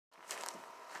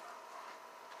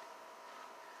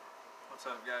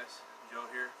What's up, guys? Joe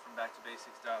here from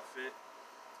BackToBasics.fit.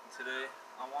 And today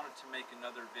I wanted to make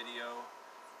another video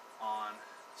on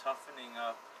toughening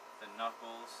up the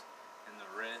knuckles and the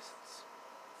wrists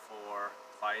for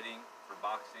fighting, for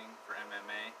boxing, for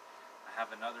MMA. I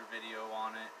have another video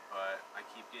on it, but I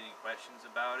keep getting questions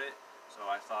about it, so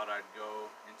I thought I'd go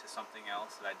into something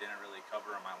else that I didn't really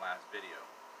cover in my last video.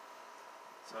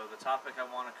 So the topic I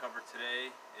want to cover today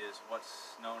is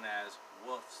what's known as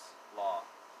Wolff's Law.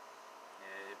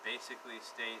 It basically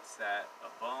states that a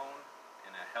bone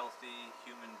in a healthy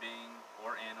human being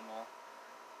or animal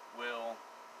will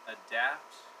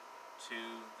adapt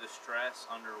to the stress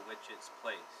under which it's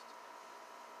placed.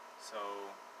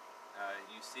 So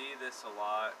you see this a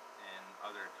lot in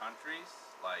other countries,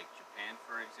 like Japan,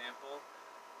 for example,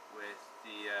 with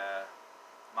the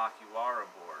Makiwara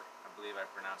board. I believe I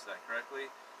pronounced that correctly.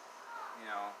 You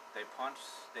know, they punch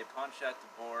at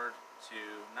the board to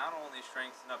not only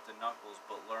strengthen up the knuckles,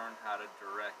 but learn how to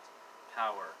direct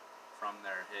power from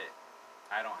their hit.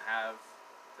 I don't have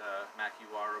the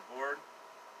Makiwara board,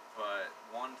 but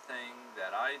one thing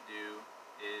that I do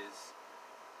is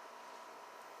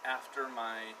after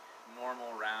my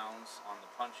normal rounds on the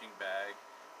punching bag,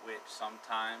 which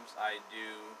sometimes I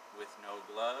do with no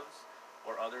gloves,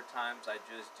 or other times I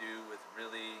just do with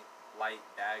really light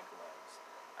bag gloves.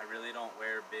 I really don't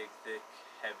wear big, thick,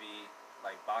 heavy,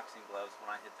 like boxing gloves when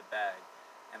I hit the bag,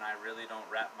 and I really don't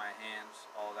wrap my hands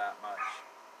all that much.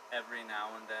 Every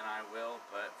now and then I will,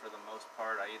 but for the most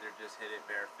part I either just hit it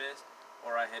bare fist,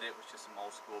 or I hit it with just some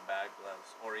old school bag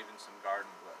gloves, or even some garden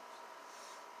gloves.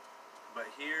 But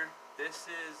here, this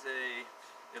is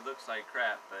it looks like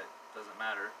crap, but it doesn't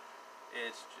matter.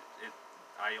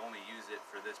 I only use it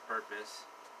for this purpose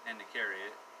and to carry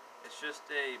it. It's just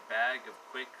a bag of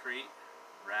Quikrete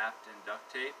wrapped in duct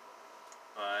tape,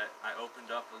 but I opened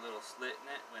up a little slit in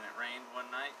it when it rained one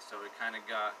night, so it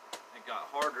got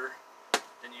harder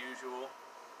than usual.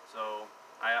 So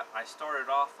I started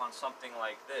off on something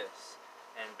like this,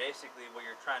 and basically what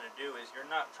you're trying to do is you're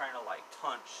not trying to like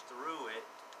punch through it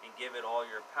and give it all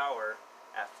your power.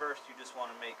 At first you just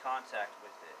want to make contact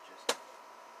with it, just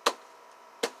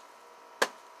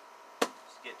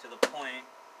get to the point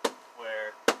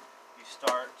where you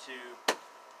start to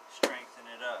strengthen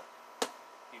it up.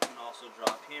 You can also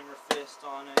drop hammer fist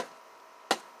on it,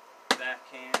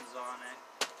 backhands on it,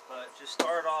 but just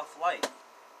start off light.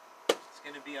 It's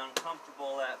going to be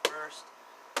uncomfortable at first,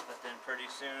 but then pretty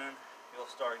soon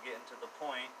you'll start getting to the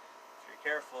point, if you're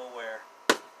careful, where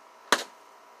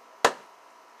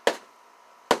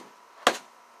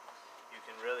you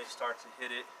can really start to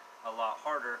hit it a lot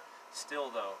harder. Still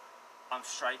though, I'm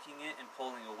striking it and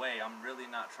pulling away. I'm really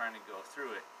not trying to go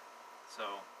through it. So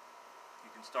you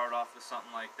can start off with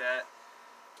something like that.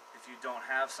 If you don't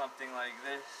have something like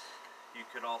this, you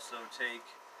could also take,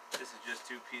 this is just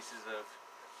 2 pieces of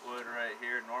wood right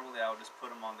here. Normally I would just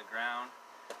put them on the ground.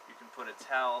 You can put a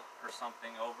towel or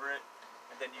something over it,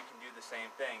 and then you can do the same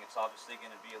thing. It's obviously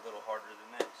going to be a little harder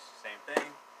than this. Same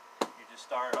thing. You just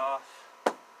start off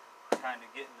kind of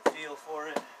getting the feel for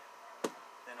it.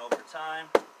 Then over time,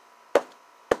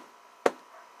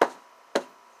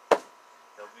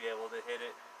 you'll be able to hit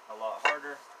it a lot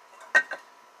harder,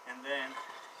 and then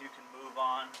you can move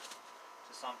on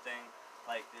to something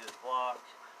like this block,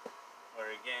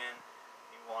 where again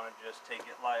you want to just take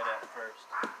it light at first.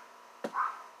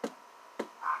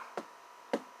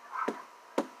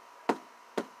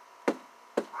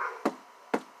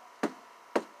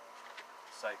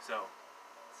 Just like so.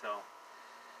 So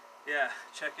yeah,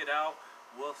 check it out,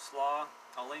 Wolff's Law.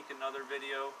 I'll link another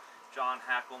video. John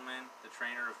Hackelman, the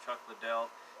trainer of Chuck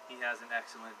Liddell, he has an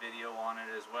excellent video on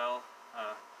it as well.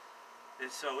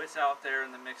 So it's out there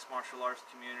in the mixed martial arts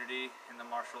community, in the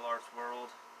martial arts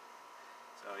world.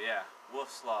 So yeah,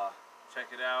 Wolff's Law.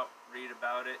 Check it out, read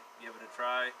about it, give it a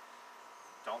try.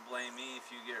 Don't blame me if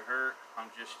you get hurt.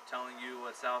 I'm just telling you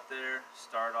what's out there.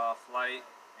 Start off light,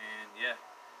 and yeah,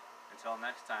 until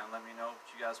next time, let me know what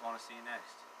you guys want to see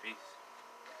next. Peace.